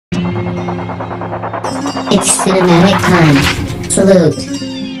It's Sinamatik time. Salute.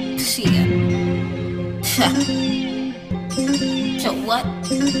 Shit. So what?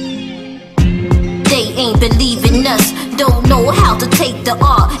 They ain't believing us, don't know how to take the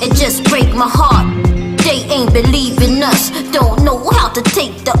art. It just break my heart. They ain't believing us, don't know how to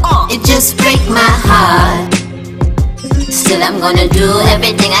take the art. It just break my heart. Still I'm gonna do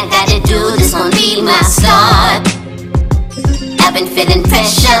everything I gotta do. This gon' be my start. I've been feeling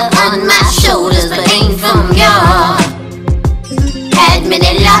pressure on my shoulders, but ain't from y'all. Had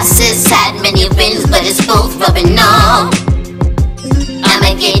many losses, had many wins, but it's both rubbing off.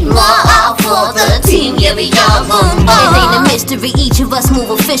 I'ma get more off for the team, yeah, we all gon' ball. It ain't a mystery, each of us move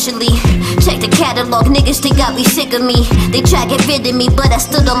officially. Check the catalog, niggas think I be sick of me. They try get rid of me, but I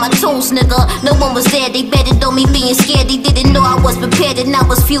stood on my toes, nigga. No one was there, they betted on me being scared. They didn't know I was prepared and I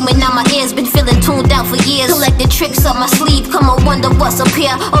was fuming. Now my ears been feeling tuned out for years. Collected tricks up my sleeve, come on, wonder what's up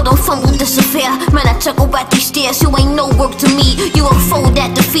here. Oh, don't fumble this affair. Man, I chuckle at these stairs, you ain't no work to me. You a foe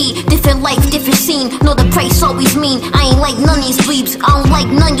that defeat, different life, different scene. Know the price always mean, I ain't like none of these bleeps. I don't like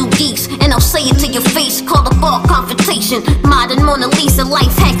none you geeks, and I'll say it to your face. Call the ball confrontation. Modern Mona Lisa,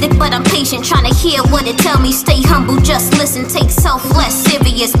 life hectic, but I'm patient. Trying to hear what it tell me. Stay humble, just listen. Take self less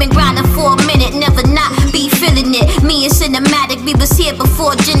serious. Been grinding for a minute, never not be feeling it. Me and Sinamatik, we was here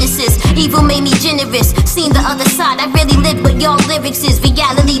before Genesis. Evil made me generous. Seen the other side, I really live, but y'all lyrics is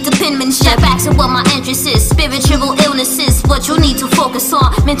reality to penmanship. Backs and what my interest is. Spiritual illnesses, what you need to focus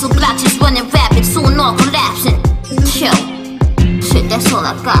on. Mental blocks just running rapid, soon all collapsing. Chill. Shit, that's all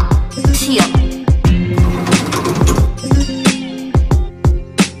I got. Chill.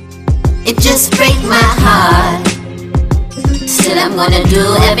 It just break my heart. Still I'm gonna do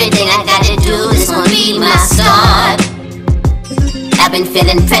everything I gotta do. This gon' be my start. I've been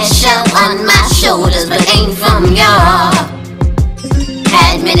feeling pressure on my shoulders, but ain't from y'all.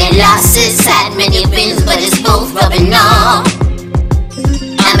 Had many losses, had many wins, but it's both rubbing off.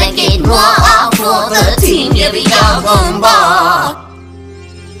 I'ma get more off for the team, yeah, we all gon' ball.